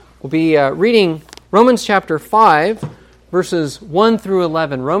We'll be reading Romans chapter 5, verses 1 through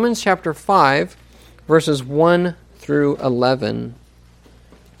 11. Romans chapter 5, verses 1 through 11.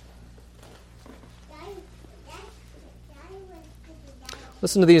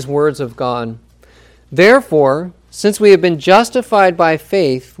 Listen to these words of God. Therefore, since we have been justified by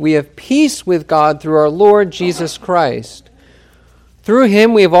faith, we have peace with God through our Lord Jesus Christ. Through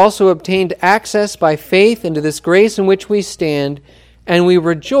him we have also obtained access by faith into this grace in which we stand, and we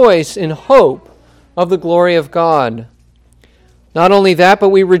rejoice in hope of the glory of God. Not only that, but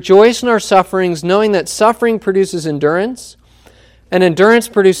we rejoice in our sufferings, knowing that suffering produces endurance, and endurance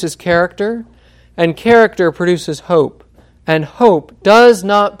produces character, and character produces hope. And hope does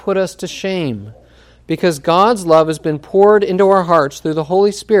not put us to shame, because God's love has been poured into our hearts through the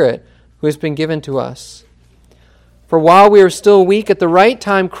Holy Spirit who has been given to us. For while we were still weak, at the right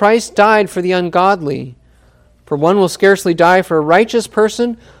time Christ died for the ungodly. For one will scarcely die for a righteous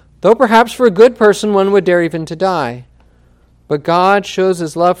person, though perhaps for a good person one would dare even to die. But God shows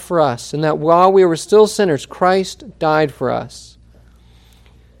his love for us, in that while we were still sinners, Christ died for us.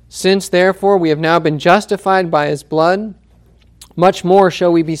 Since, therefore, we have now been justified by his blood, much more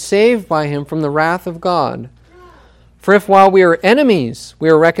shall we be saved by him from the wrath of God. For if while we are enemies, we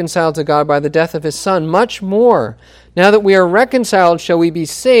are reconciled to God by the death of his Son, much more, now that we are reconciled, shall we be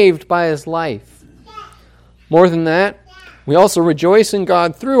saved by his life. More than that, we also rejoice in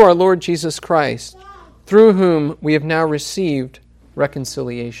God through our Lord Jesus Christ, through whom we have now received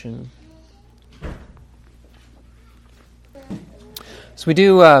reconciliation. So we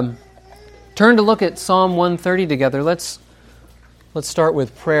do turn to look at Psalm 130 together. Let's start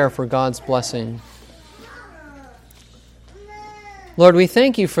with prayer for God's blessing. Lord, we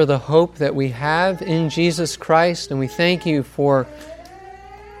thank you for the hope that we have in Jesus Christ, and we thank you for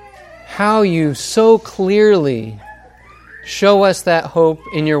how you so clearly show us that hope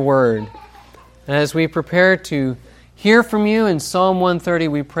in your word. And as we prepare to hear from you in Psalm 130,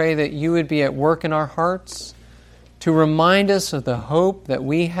 we pray that you would be at work in our hearts to remind us of the hope that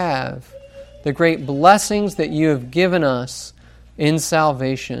we have, the great blessings that you have given us in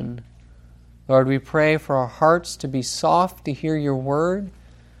salvation. Lord, we pray for our hearts to be soft to hear your word,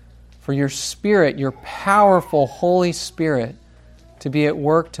 for your Spirit, your powerful Holy Spirit, to be at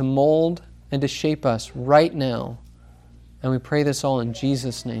work to mold and to shape us right now. And we pray this all in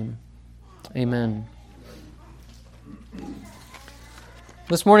Jesus' name. Amen.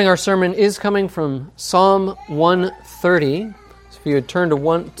 This morning our sermon is coming from Psalm 130. So if you would turn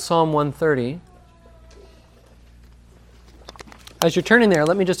to Psalm 130. As you're turning there,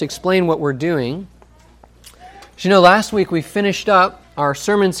 let me just explain what we're doing. As you know, last week we finished up our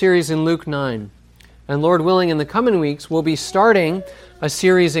sermon series in Luke 9. And Lord willing, in the coming weeks, we'll be starting a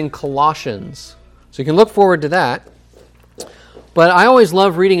series in Colossians. So you can look forward to that. But I always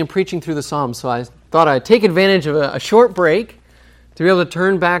love reading and preaching through the Psalms, so I thought I'd take advantage of a short break to be able to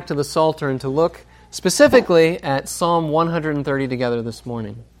turn back to the Psalter and to look specifically at Psalm 130 together this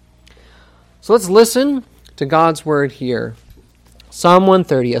morning. So let's listen to God's word here. Psalm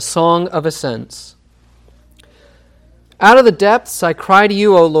 130, a song of ascents. Out of the depths I cry to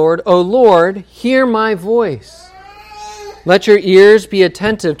you, O Lord. O Lord, hear my voice. Let your ears be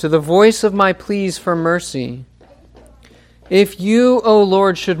attentive to the voice of my pleas for mercy. If you, O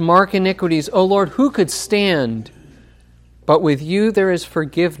Lord, should mark iniquities, O Lord, who could stand? But with you there is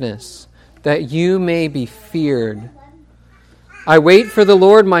forgiveness, that you may be feared. I wait for the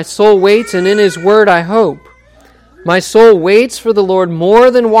Lord, my soul waits, and in his word I hope. My soul waits for the Lord more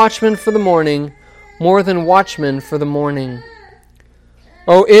than watchmen for the morning, more than watchmen for the morning.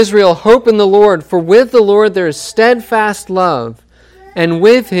 O Israel, hope in the Lord, for with the Lord there is steadfast love, and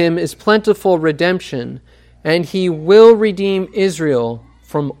with him is plentiful redemption, and he will redeem Israel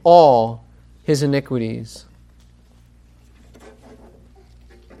from all his iniquities.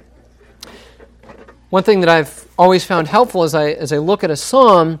 One thing that I've always found helpful as I look at a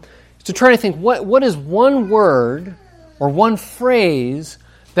psalm is to try to think, what is one word or one phrase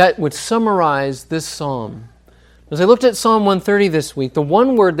that would summarize this psalm? As I looked at Psalm 130 this week, the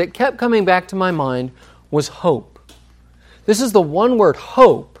one word that kept coming back to my mind was hope. This is the one word,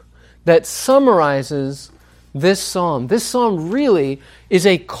 hope, that summarizes this psalm. This psalm really is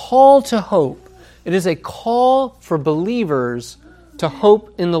a call to hope. It is a call for believers to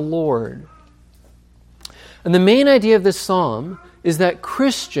hope in the Lord. And the main idea of this psalm is that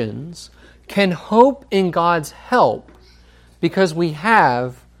Christians can hope in God's help because we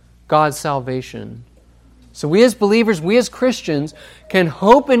have God's salvation. So we as believers, we as Christians, can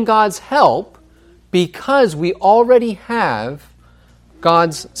hope in God's help because we already have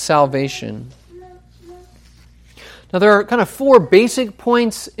God's salvation. Now there are kind of 4 basic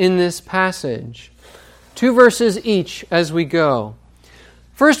points in this passage. 2 verses each as we go.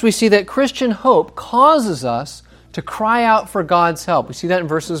 First, we see that Christian hope causes us to cry out for God's help. We see that in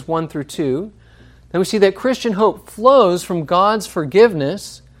verses 1 through 2. Then we see that Christian hope flows from God's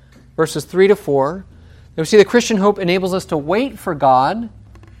forgiveness, verses 3 to 4. Then we see that Christian hope enables us to wait for God,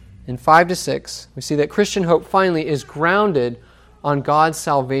 in 5 to 6. We see that Christian hope finally is grounded on God's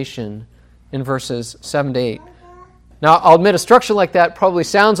salvation in verses 7 to 8. Now, I'll admit a structure like that probably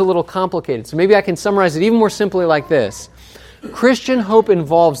sounds a little complicated, so maybe I can summarize it even more simply like this. Christian hope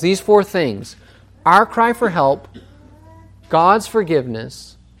involves these 4 things: our cry for help, God's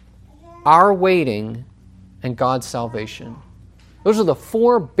forgiveness, our waiting, and God's salvation. Those are the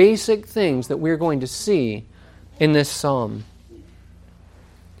 4 basic things that we're going to see in this psalm.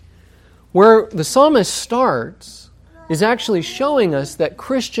 Where the psalmist starts is actually showing us that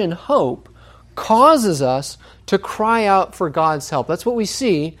Christian hope causes us to cry out for God's help. That's what we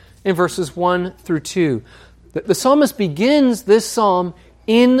see in verses 1 through 2. The psalmist begins this psalm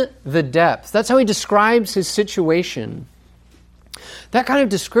in the depths. That's how he describes his situation. That kind of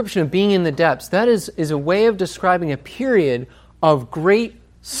description of being in the depths, that is a way of describing a period of great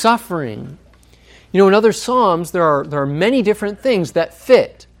suffering. You know, in other psalms, there are many different things that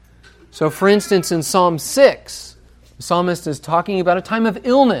fit. So, for instance, in Psalm 6, the psalmist is talking about a time of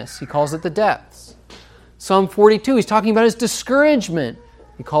illness. He calls it the depths. Psalm 42, he's talking about his discouragement.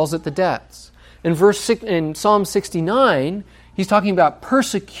 He calls it the depths. In Psalm 69, he's talking about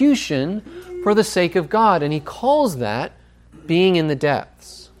persecution for the sake of God, and he calls that being in the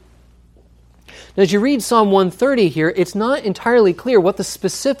depths. Now, as you read Psalm 130 here, it's not entirely clear what the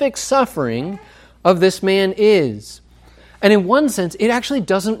specific suffering of this man is. And in one sense, it actually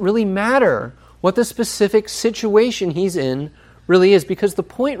doesn't really matter what the specific situation he's in really is, because the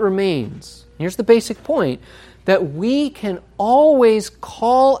point remains, here's the basic point, that we can always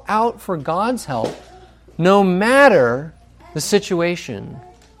call out for God's help no matter the situation.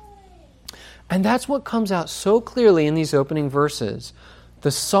 And that's what comes out so clearly in these opening verses.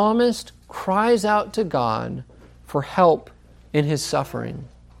 The psalmist cries out to God for help in his suffering.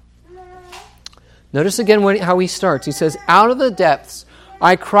 Notice again how he starts. He says, "Out of the depths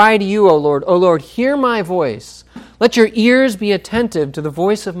I cry to you, O Lord. O Lord, hear my voice. Let your ears be attentive to the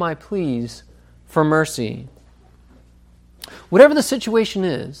voice of my pleas for mercy." Whatever the situation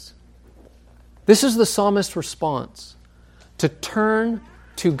is, this is the psalmist's response, to turn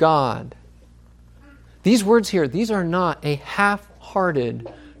to God. These words here, these are not a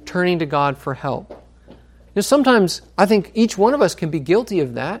half-hearted turning to God for help. You know, sometimes I think each one of us can be guilty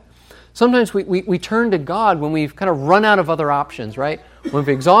of that. Sometimes we turn to God when we've kind of run out of other options, right? When we've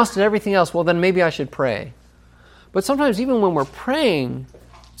exhausted everything else, well, then maybe I should pray. But sometimes even when we're praying,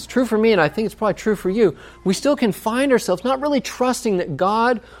 it's true for me and I think it's probably true for you, we still can find ourselves not really trusting that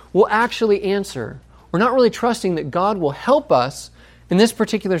God will actually answer. We're not really trusting that God will help us in this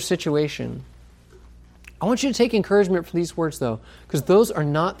particular situation. I want you to take encouragement from these words, though, because those are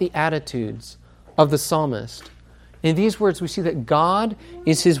not the attitudes of the psalmist. In these words, we see that God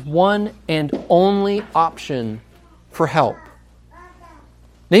is his one and only option for help.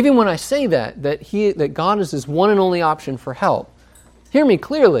 Maybe when I say that God is his one and only option for help, hear me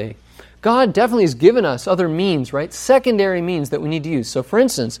clearly. God definitely has given us other means, right? Secondary means that we need to use. So, for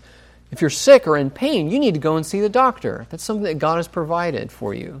instance, if you're sick or in pain, you need to go and see the doctor. That's something that God has provided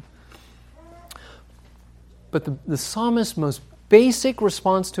for you. But the psalmist's most basic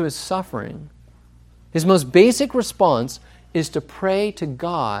response to his suffering, his most basic response is to pray to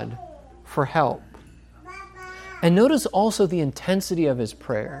God for help. And notice also the intensity of his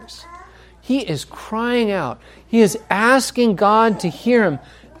prayers. He is crying out. He is asking God to hear him.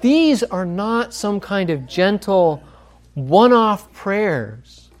 These are not some kind of gentle, one-off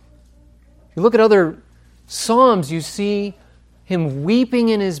prayers. If you look at other psalms, you see him weeping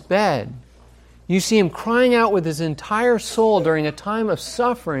in his bed. You see him crying out with his entire soul during a time of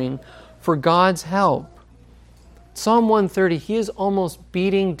suffering for God's help. Psalm 130, he is almost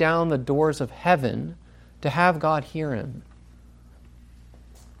beating down the doors of heaven to have God hear him.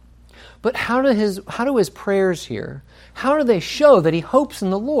 But how do his prayers here, how do they show that he hopes in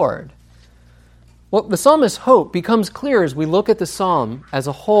the Lord? Well, the psalmist's hope becomes clear as we look at the psalm as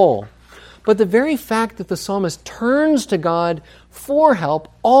a whole. But the very fact that the psalmist turns to God for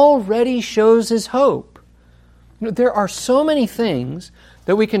help already shows his hope. You know, there are so many things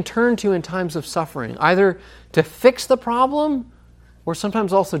that we can turn to in times of suffering, either to fix the problem or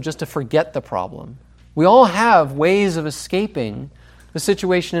sometimes also just to forget the problem. We all have ways of escaping the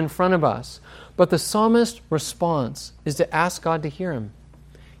situation in front of us. But the psalmist's response is to ask God to hear him.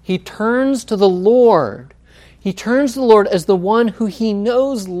 He turns to the Lord. He turns to the Lord as the one who he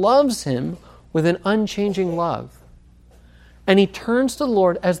knows loves him with an unchanging love. And he turns to the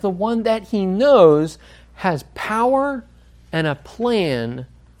Lord as the one that he knows has power and a plan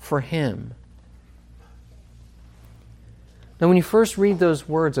for him. Now, when you first read those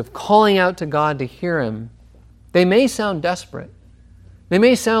words of calling out to God to hear him, they may sound desperate. They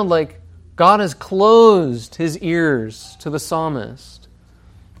may sound like God has closed his ears to the psalmist.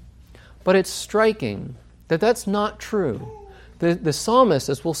 But it's striking that that's not true. The psalmist,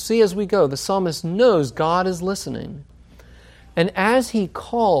 as we'll see as we go, the psalmist knows God is listening. And as he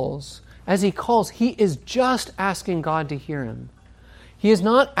calls, he is just asking God to hear him. He is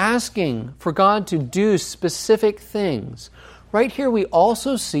not asking for God to do specific things. Right here we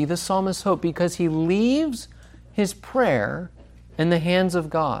also see the psalmist's hope because he leaves his prayer in the hands of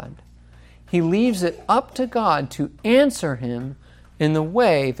God. He leaves it up to God to answer him in the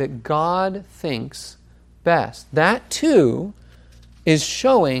way that God thinks best. That too is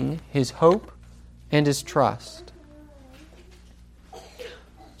showing his hope and his trust.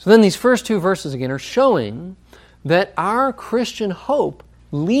 So then these first two verses again are showing that our Christian hope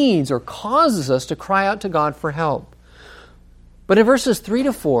leads or causes us to cry out to God for help. But in verses 3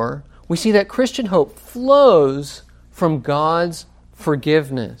 to 4, we see that Christian hope flows from God's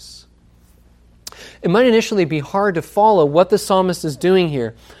forgiveness. It might initially be hard to follow what the psalmist is doing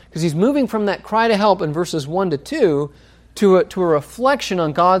here, because he's moving from that cry to help in verses 1 to 2 to a reflection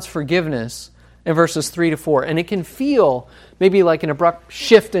on God's forgiveness in verses 3 to 4. And it can feel maybe like an abrupt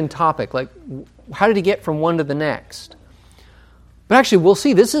shift in topic, like how did he get from one to the next? But actually, we'll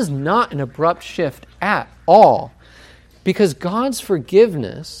see this is not an abrupt shift at all, because God's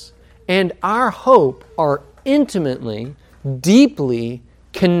forgiveness and our hope are intimately, deeply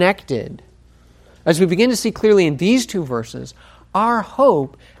connected. As we begin to see clearly in these two verses, our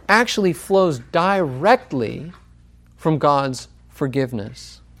hope actually flows directly from God's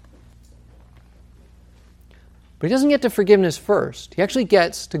forgiveness. But he doesn't get to forgiveness first. He actually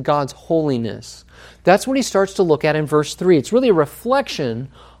gets to God's holiness. That's what he starts to look at in verse 3. It's really a reflection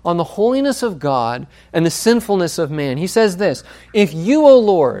on the holiness of God and the sinfulness of man. He says this, "If you, O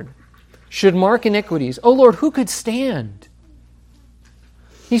Lord, should mark iniquities, O Lord, who could stand?"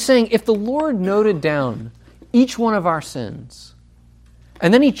 He's saying, if the Lord noted down each one of our sins,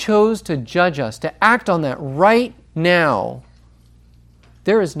 and then he chose to judge us, to act on that right now,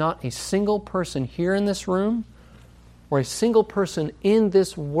 there is not a single person here in this room or a single person in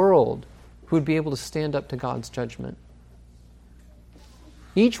this world who would be able to stand up to God's judgment.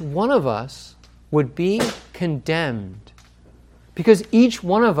 Each one of us would be condemned because each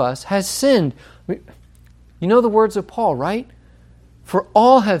one of us has sinned. You know the words of Paul, right? For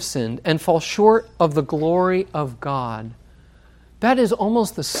all have sinned and fall short of the glory of God. That is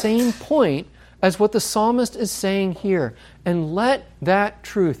almost the same point as what the psalmist is saying here. And let that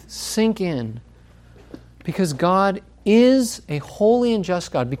truth sink in. Because God is a holy and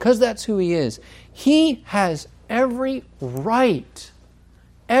just God. Because that's who he is. He has every right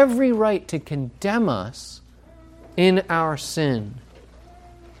to condemn us in our sin.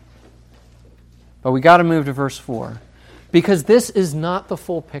 But we got to move to verse 4. Because this is not the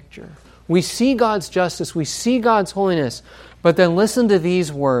full picture. We see God's justice, we see God's holiness, but then listen to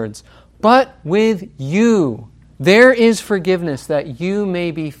these words. But with you there is forgiveness that you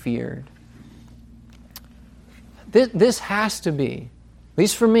may be feared. This has to be, at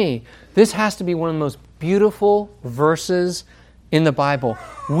least for me, this has to be one of the most beautiful verses in the Bible.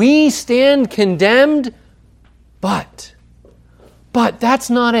 We stand condemned, but that's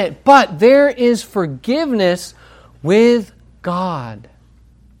not it. But there is forgiveness with God.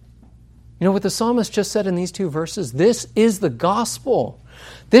 You know what the psalmist just said in these two verses? This is the gospel.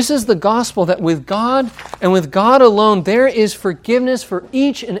 This is the gospel that with God and with God alone, there is forgiveness for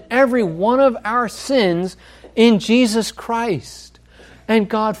each and every one of our sins in Jesus Christ. And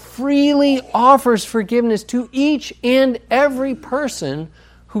God freely offers forgiveness to each and every person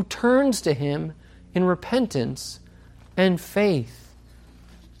who turns to him in repentance and faith.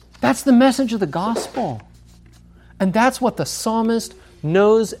 That's the message of the gospel. And that's what the psalmist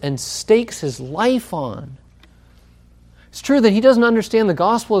knows and stakes his life on. It's true that he doesn't understand the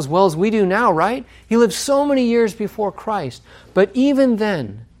gospel as well as we do now, right? He lived so many years before Christ. But even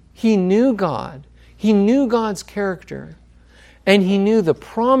then, he knew God. He knew God's character. And he knew the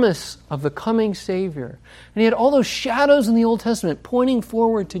promise of the coming Savior. And he had all those shadows in the Old Testament pointing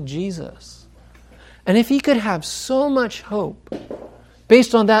forward to Jesus. And if he could have so much hope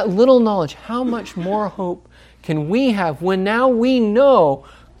based on that little knowledge, how much more hope can we have when now we know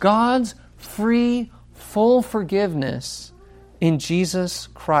God's free, full forgiveness in Jesus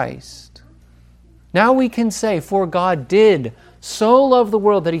Christ? Now we can say, for God did so love the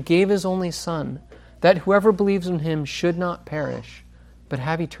world that he gave his only Son, that whoever believes in him should not perish, but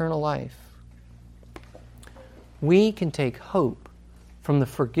have eternal life. We can take hope from the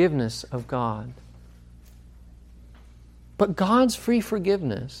forgiveness of God. But God's free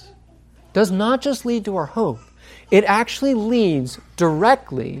forgiveness does not just lead to our hope. It actually leads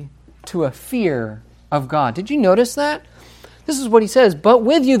directly to a fear of God. Did you notice that? This is what he says, but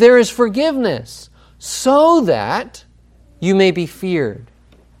with you there is forgiveness, so that you may be feared.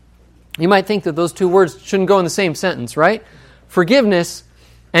 You might think that those two words shouldn't go in the same sentence, right? Forgiveness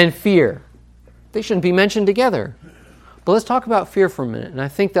and fear. They shouldn't be mentioned together. But let's talk about fear for a minute, and I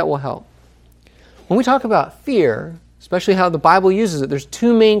think that will help. When we talk about fear, especially how the Bible uses it, there's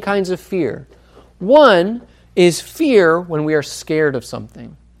two main kinds of fear. One is fear when we are scared of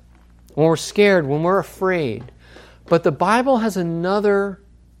something. When we're scared, when we're afraid. But the Bible has another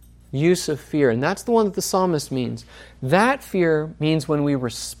use of fear, and that's the one that the psalmist means. That fear means when we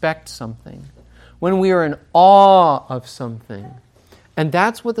respect something, when we are in awe of something. And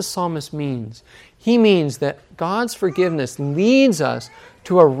that's what the psalmist means. He means that God's forgiveness leads us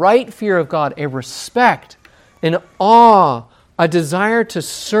to a right fear of God, a respect, an awe, a desire to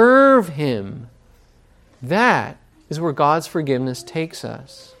serve him. That is where God's forgiveness takes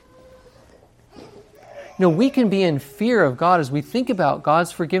us. You know, we can be in fear of God as we think about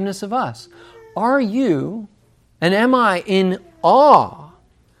God's forgiveness of us. Are you, and am I, in awe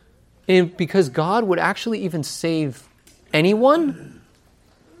because God would actually even save anyone?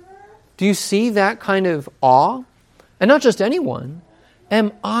 Do you see that kind of awe? And not just anyone.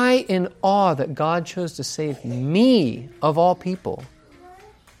 Am I in awe that God chose to save me of all people?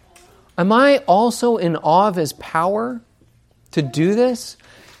 Am I also in awe of his power to do this?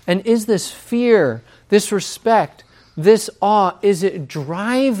 And is this fear, this respect, this awe, is it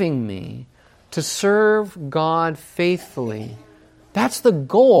driving me to serve God faithfully? That's the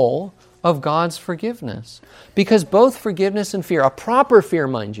goal of God's forgiveness. Because both forgiveness and fear, a proper fear,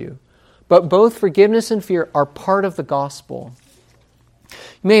 mind you, but both forgiveness and fear are part of the gospel.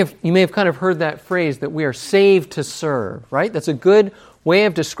 You may have kind of heard that phrase that we are saved to serve, right? That's a good way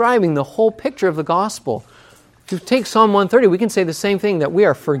of describing the whole picture of the gospel. If you take Psalm 130, we can say the same thing, that we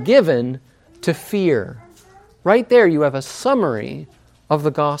are forgiven to fear. Right there you have a summary of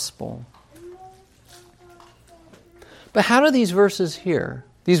the gospel. But how do these verses here,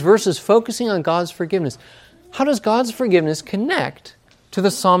 these verses focusing on God's forgiveness, how does God's forgiveness connect to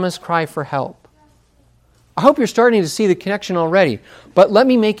the psalmist's cry for help? I hope you're starting to see the connection already, but let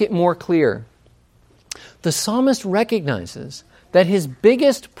me make it more clear. The psalmist recognizes that his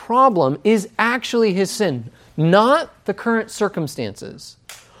biggest problem is actually his sin, not the current circumstances.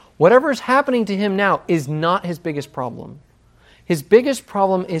 Whatever is happening to him now is not his biggest problem. His biggest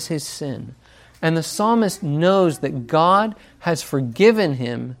problem is his sin. And the psalmist knows that God has forgiven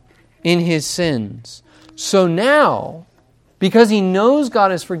him in his sins. So now, because he knows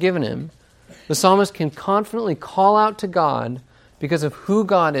God has forgiven him, the psalmist can confidently call out to God because of who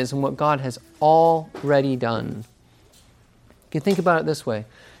God is and what God has already done. You can think about it this way.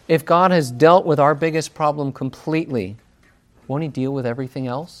 If God has dealt with our biggest problem completely, won't he deal with everything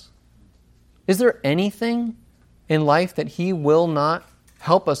else? Is there anything in life that he will not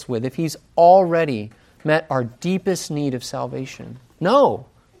help us with if he's already met our deepest need of salvation? No,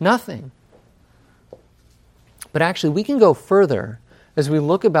 nothing. But actually, we can go further as we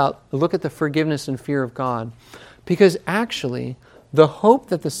look at the forgiveness and fear of God, because actually, the hope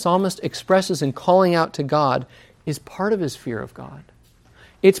that the psalmist expresses in calling out to God is part of his fear of God.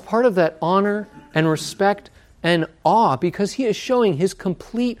 It's part of that honor and respect and awe, because he is showing his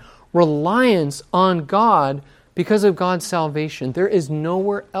complete reliance on God because of God's salvation. There is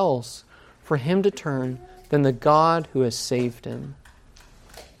nowhere else for him to turn than the God who has saved him.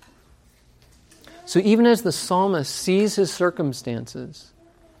 So even as the psalmist sees his circumstances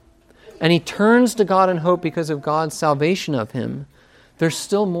and he turns to God in hope because of God's salvation of him, there's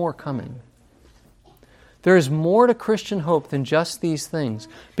still more coming. There is more to Christian hope than just these things,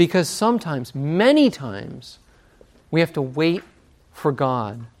 because sometimes, many times, we have to wait for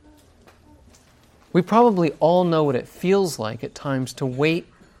God. We probably all know what it feels like at times to wait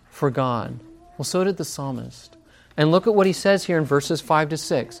for God. Well, so did the psalmist. And look at what he says here in verses 5 to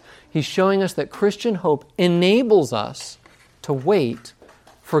 6. He's showing us that Christian hope enables us to wait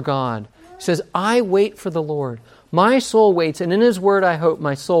for God. He says, I wait for the Lord. My soul waits, and in his word I hope.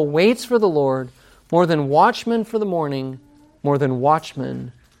 My soul waits for the Lord, more than watchmen for the morning, more than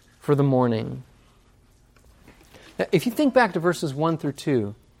watchmen for the morning. Now, if you think back to verses 1 through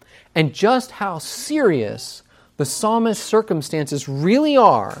 2, and just how serious the psalmist's circumstances really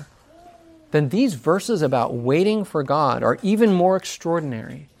are, then these verses about waiting for God are even more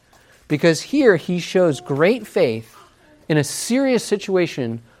extraordinary. Because here he shows great faith in a serious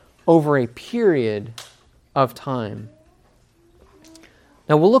situation over a period of time.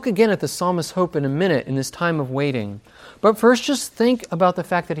 Now we'll look again at the psalmist's hope in a minute in this time of waiting. But first just think about the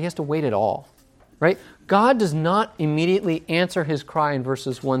fact that he has to wait at all. Right? God does not immediately answer his cry in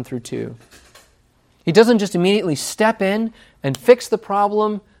verses 1 through 2. He doesn't just immediately step in and fix the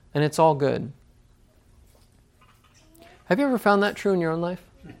problem and it's all good. Have you ever found that true in your own life?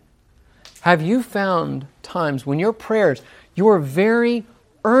 Have you found times when your prayers, your very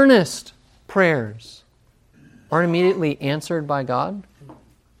earnest prayers, aren't immediately answered by God?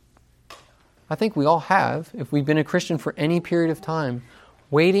 I think we all have, if we've been a Christian for any period of time.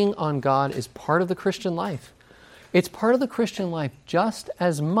 Waiting on God is part of the Christian life. It's part of the Christian life just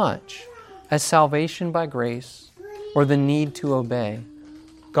as much as salvation by grace or the need to obey.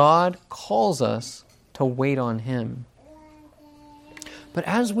 God calls us to wait on Him. But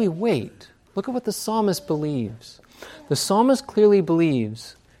as we wait, look at what the psalmist believes. The psalmist clearly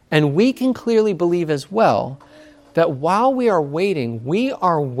believes, and we can clearly believe as well, that while we are waiting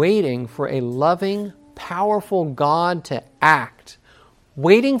for a loving, powerful God to act.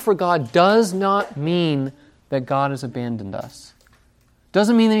 Waiting for God does not mean that God has abandoned us.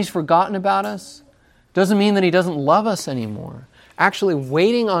 Doesn't mean that He's forgotten about us. Doesn't mean that He doesn't love us anymore. Actually,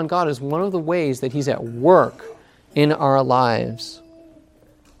 waiting on God is one of the ways that He's at work in our lives.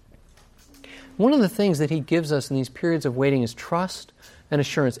 One of the things that He gives us in these periods of waiting is trust and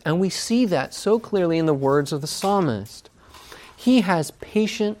assurance. And we see that so clearly in the words of the psalmist. He has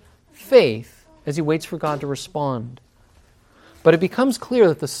patient faith as he waits for God to respond. But it becomes clear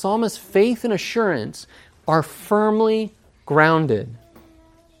that the psalmist's faith and assurance are firmly grounded.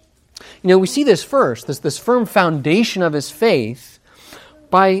 We see this first, this firm foundation of his faith,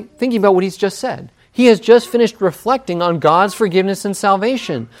 by thinking about what he's just said. He has just finished reflecting on God's forgiveness and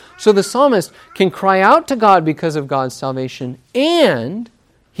salvation. So the psalmist can cry out to God because of God's salvation, and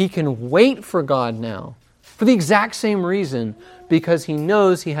he can wait for God now for the exact same reason, because he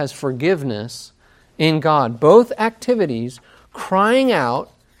knows he has forgiveness in God. Both activities, crying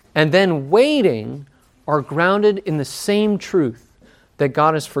out and then waiting, are grounded in the same truth, that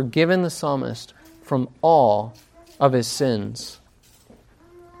God has forgiven the psalmist from all of his sins.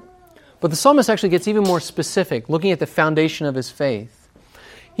 But the psalmist actually gets even more specific, looking at the foundation of his faith.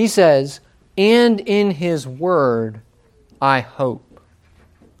 He says, "And in His word I hope."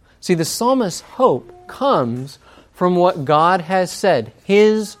 See, the psalmist's hope comes from what God has said,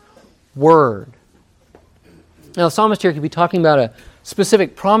 His word. Now, the psalmist here could be talking about a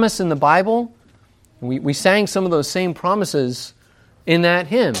specific promise in the Bible. We sang some of those same promises in that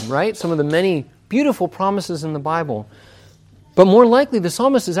hymn, right? Some of the many beautiful promises in the Bible. But more likely, the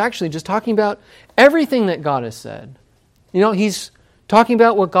psalmist is actually just talking about everything that God has said. He's talking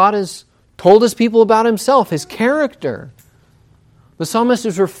about what God has told His people about Himself, His character. The psalmist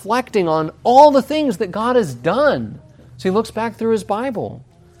is reflecting on all the things that God has done. So he looks back through his Bible.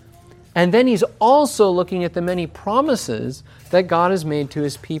 And then he's also looking at the many promises that God has made to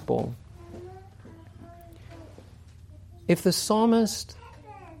His people. If the psalmist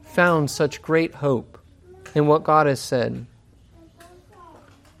found such great hope in what God has said,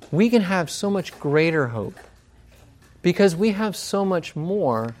 we can have so much greater hope because we have so much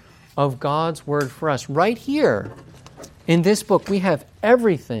more of God's word for us. Right here in this book, we have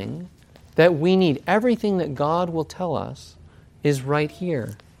everything that we need. Everything that God will tell us is right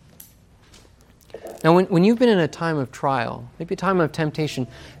here. Now, when you've been in a time of trial, maybe a time of temptation,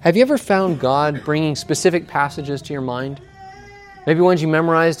 have you ever found God bringing specific passages to your mind? Maybe ones you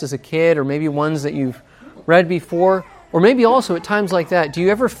memorized as a kid, or maybe ones that you've read before, or maybe also at times like that, do you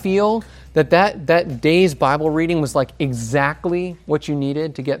ever feel that day's Bible reading was like exactly what you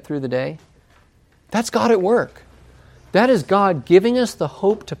needed to get through the day? That's God at work. That is God giving us the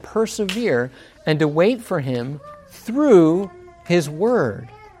hope to persevere and to wait for Him through His Word.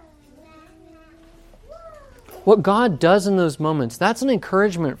 What God does in those moments, that's an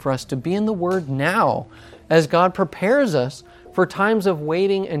encouragement for us to be in the Word now as God prepares us for times of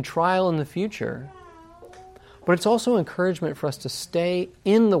waiting and trial in the future. But it's also encouragement for us to stay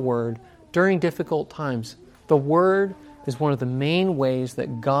in the Word during difficult times. The Word is one of the main ways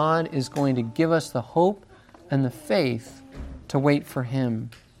that God is going to give us the hope and the faith to wait for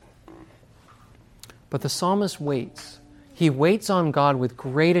Him. But the psalmist waits. He waits on God with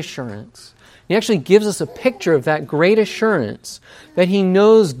great assurance. He actually gives us a picture of that great assurance that he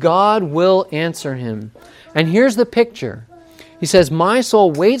knows God will answer him. And here's the picture. He says, "My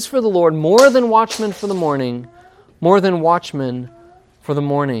soul waits for the Lord more than watchmen for the morning, more than watchmen for the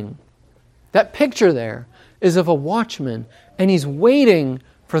morning." That picture there is of a watchman, and he's waiting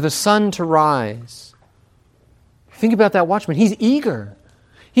for the sun to rise. Think about that watchman. He's eager.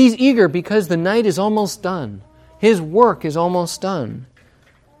 He's eager because the night is almost done. His work is almost done.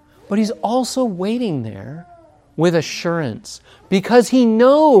 But he's also waiting there with assurance because he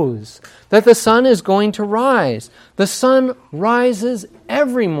knows that the sun is going to rise. The sun rises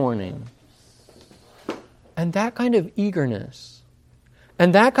every morning. And that kind of eagerness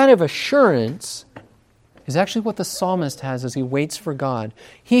and that kind of assurance is actually what the psalmist has as he waits for God.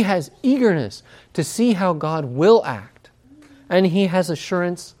 He has eagerness to see how God will act, and he has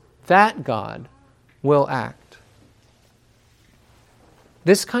assurance that God will act.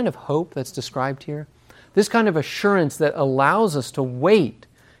 This kind of hope that's described here, this kind of assurance that allows us to wait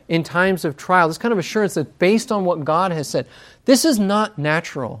in times of trial, this kind of assurance that's based on what God has said, this is not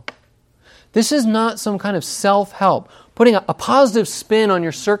natural. This is not some kind of self-help, putting a positive spin on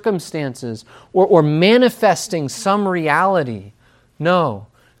your circumstances or manifesting some reality. No,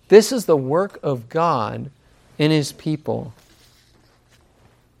 this is the work of God in His people.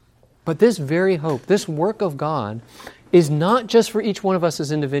 But this very hope, this work of God, is not just for each one of us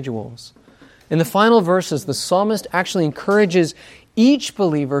as individuals. In the final verses, the psalmist actually encourages each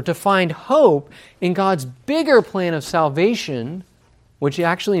believer to find hope in God's bigger plan of salvation, which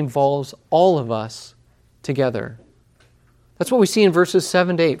actually involves all of us together. That's what we see in verses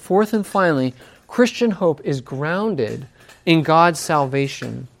 7 to 8. Fourth and finally, Christian hope is grounded in God's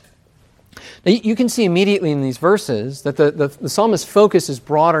salvation. Now, you can see immediately in these verses that the psalmist's focus is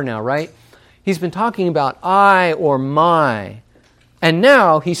broader now, right? He's been talking about I or my. And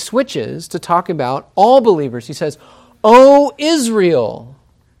now he switches to talk about all believers. He says, O Israel.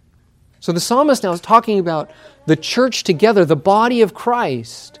 So the psalmist now is talking about the church together, the body of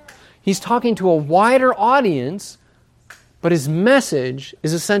Christ. He's talking to a wider audience, but his message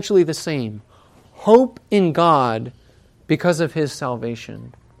is essentially the same. Hope in God because of His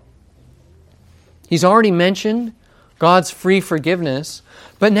salvation. He's already mentioned God's free forgiveness,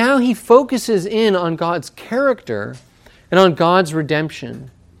 but now he focuses in on God's character and on God's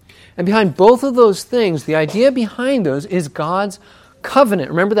redemption. And behind both of those things, the idea behind those is God's covenant.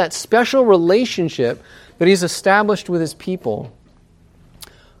 Remember that special relationship that He's established with His people.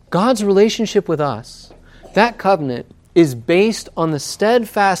 God's relationship with us, that covenant, is based on the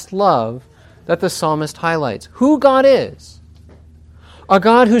steadfast love that the psalmist highlights. Who God is. A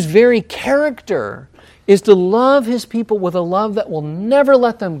God whose very character is to love His people with a love that will never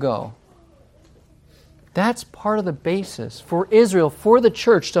let them go. That's part of the basis for Israel, for the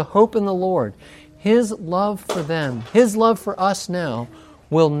church, to hope in the Lord. His love for them, His love for us now,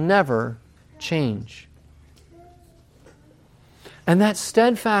 will never change. And that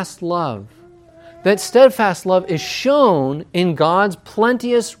steadfast love is shown in God's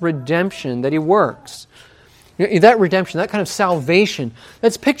plenteous redemption that He works. That redemption, that kind of salvation,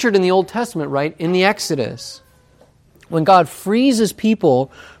 that's pictured in the Old Testament, right? In the Exodus, when God frees His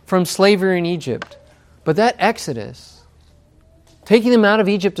people from slavery in Egypt. But that Exodus, taking them out of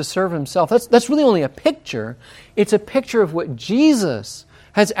Egypt to serve Himself, that's really only a picture. It's a picture of what Jesus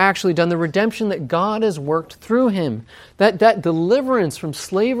has actually done, the redemption that God has worked through Him, that deliverance from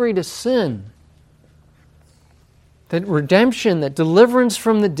slavery to sin, that redemption, that deliverance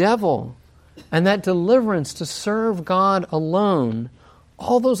from the devil, and that deliverance to serve God alone.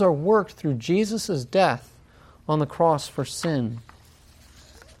 All those are worked through Jesus' death on the cross for sin.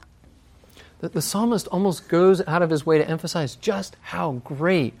 The psalmist almost goes out of his way to emphasize just how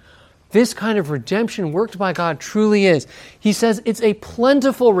great this kind of redemption worked by God truly is. He says it's a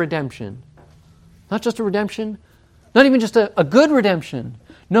plentiful redemption. Not just a redemption, not even just a good redemption.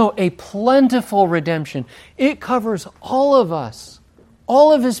 No, a plentiful redemption. It covers all of us,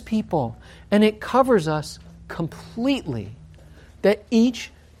 all of His people, and it covers us completely. That each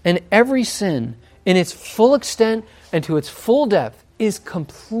and every sin, in its full extent and to its full depth, is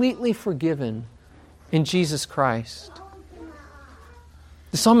completely forgiven in Jesus Christ.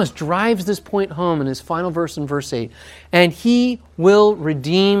 The psalmist drives this point home in his final verse in verse 8. And He will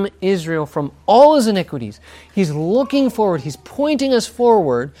redeem Israel from all his iniquities. He's looking forward. He's pointing us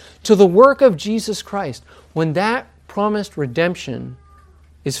forward to the work of Jesus Christ when that promised redemption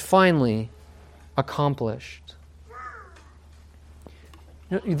is finally accomplished.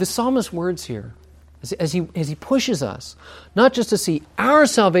 The psalmist's words here, as he pushes us, not just to see our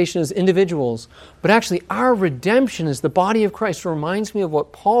salvation as individuals, but actually our redemption as the body of Christ, reminds me of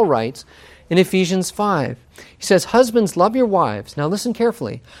what Paul writes in Ephesians 5. He says, husbands, love your wives. Now listen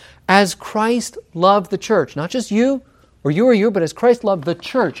carefully. As Christ loved the church, not just you or you, but as Christ loved the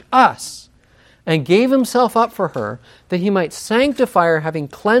church, us, and gave himself up for her, that he might sanctify her, having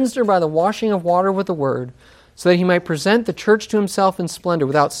cleansed her by the washing of water with the word, so that he might present the church to himself in splendor,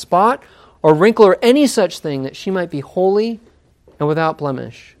 without spot or wrinkle or any such thing, that she might be holy and without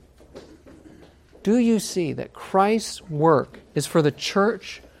blemish. Do you see that Christ's work is for the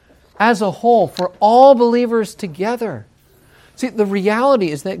church as a whole, for all believers together? See, the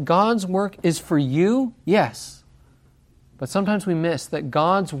reality is that God's work is for you, yes. But sometimes we miss that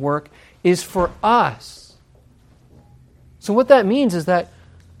God's work is for us. So what that means is that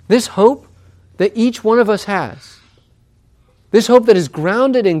this hope that each one of us has, this hope that is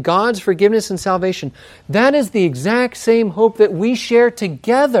grounded in God's forgiveness and salvation, that is the exact same hope that we share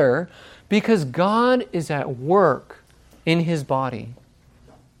together because God is at work in His body.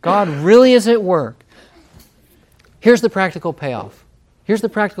 God really is at work. Here's the practical payoff. Here's the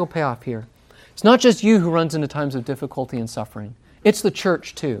practical payoff here. It's not just you who runs into times of difficulty and suffering. It's the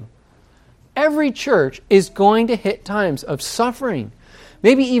church too. Every church is going to hit times of suffering,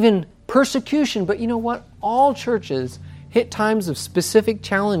 maybe even persecution, but you know what? All churches hit times of specific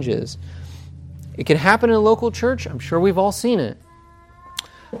challenges. It can happen in a local church. I'm sure we've all seen it.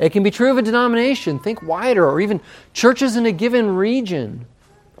 It can be true of a denomination. Think wider, or even churches in a given region.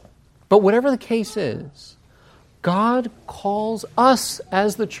 But whatever the case is, God calls us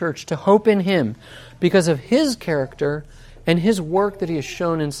as the church to hope in Him because of His character and His work that He has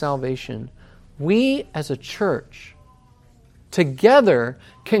shown in salvation. We as a church together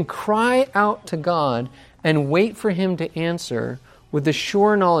can cry out to God and wait for Him to answer with the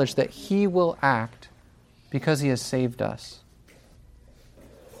sure knowledge that He will act because He has saved us.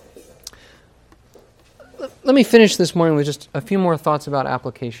 Let me finish this morning with just a few more thoughts about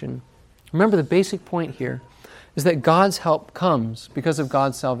application. Remember, the basic point here is that God's help comes because of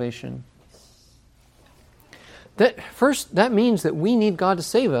God's salvation. That means that we need God to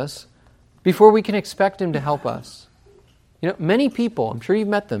save us before we can expect Him to help us. You know, many people, I'm sure you've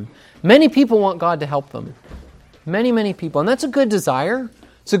met them, many people want God to help them. Many, many people. And that's a good desire.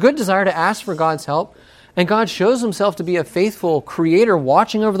 It's a good desire to ask for God's help. And God shows Himself to be a faithful creator,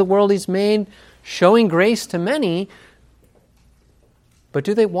 watching over the world He's made, showing grace to many. But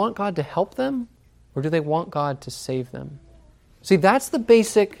do they want God to help them? Or do they want God to save them? See, that's the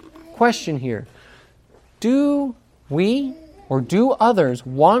basic question here. Do we or do others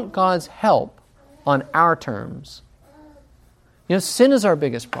want God's help on our terms? You know, sin is our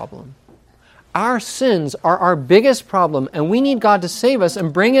biggest problem. Our sins are our biggest problem, and we need God to save us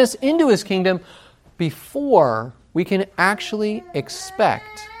and bring us into His kingdom before we can actually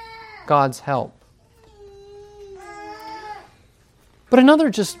expect God's help. But another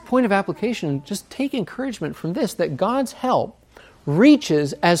just point of application, just take encouragement from this, that God's help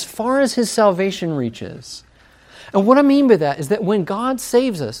reaches as far as His salvation reaches. And what I mean by that is that when God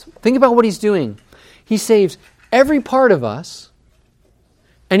saves us, think about what He's doing. He saves every part of us,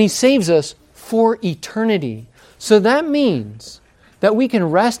 and He saves us for eternity. So that means that we can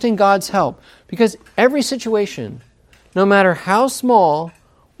rest in God's help, because every situation, no matter how small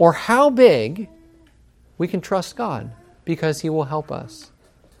or how big, we can trust God because He will help us.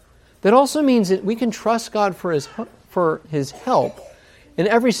 That also means that we can trust God for His help in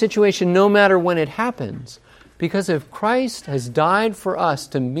every situation, no matter when it happens. Because if Christ has died for us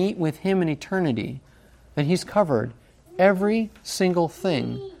to meet with Him in eternity, then He's covered every single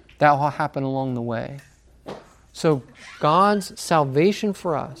thing that will happen along the way. So God's salvation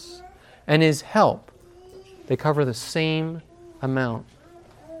for us and His help, they cover the same amount.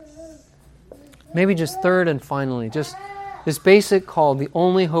 Maybe just third and finally, just this basic call, the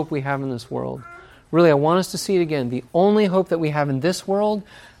only hope we have in this world. Really, I want us to see it again. The only hope that we have in this world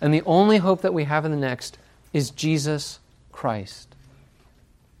and the only hope that we have in the next is Jesus Christ.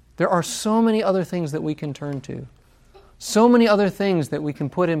 There are so many other things that we can turn to. So many other things that we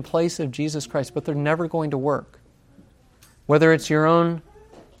can put in place of Jesus Christ, but they're never going to work. Whether it's your own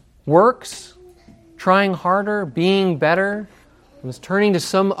works, trying harder, being better, turning to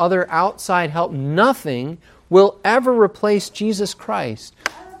some other outside help, nothing will ever replace Jesus Christ.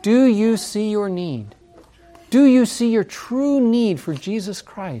 Do you see your need? Do you see your true need for Jesus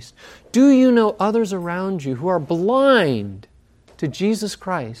Christ? Do you know others around you who are blind to Jesus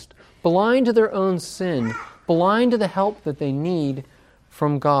Christ, blind to their own sin, blind to the help that they need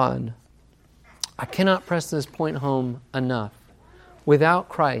from God? I cannot press this point home enough. Without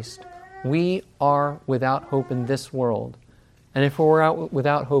Christ, we are without hope in this world. And if we're out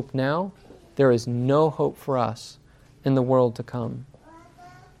without hope now, there is no hope for us in the world to come.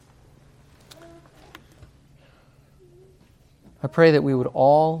 I pray that we would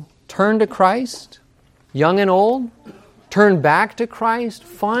all turn to Christ, young and old, turn back to Christ,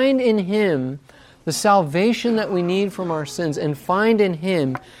 find in Him the salvation that we need from our sins, and find in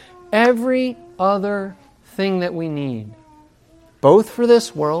Him every other thing that we need, both for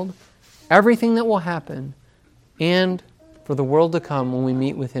this world, everything that will happen, and for the world to come when we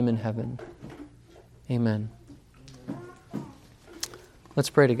meet with Him in heaven. Amen. Let's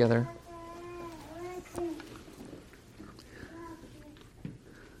pray together.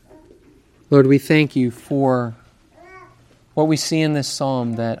 Lord, we thank You for what we see in this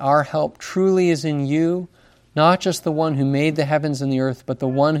psalm, that our help truly is in You, not just the one who made the heavens and the earth, but the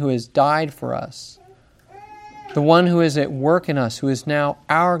one who has died for us, the one who is at work in us, who is now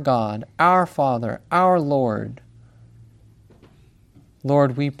our God, our Father, our Lord.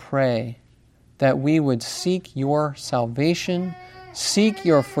 Lord, we pray that we would seek Your salvation, seek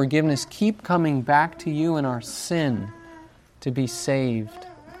Your forgiveness, keep coming back to You in our sin to be saved.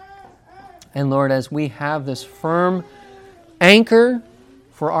 And Lord, as we have this firm anchor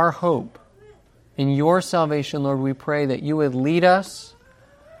for our hope in Your salvation, Lord, we pray that You would lead us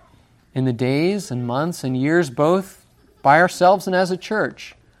in the days and months and years, both by ourselves and as a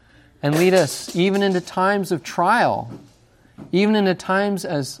church, and lead us even into times of trial, even into times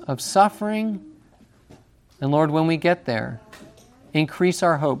of suffering. And Lord, when we get there, increase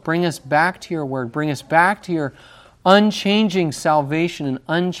our hope. Bring us back to Your word. Bring us back to Your unchanging salvation and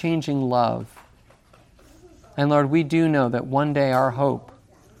unchanging love. And Lord, we do know that one day our hope,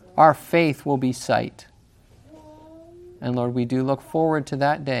 our faith will be sight. And Lord, we do look forward to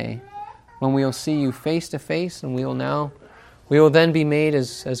that day when we will see You face to face, and we will then be made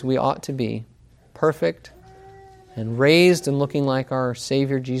as we ought to be, perfect and raised and looking like our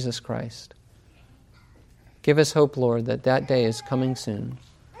Savior Jesus Christ. Give us hope, Lord, that day is coming soon.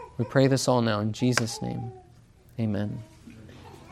 We pray this all now in Jesus' name. Amen.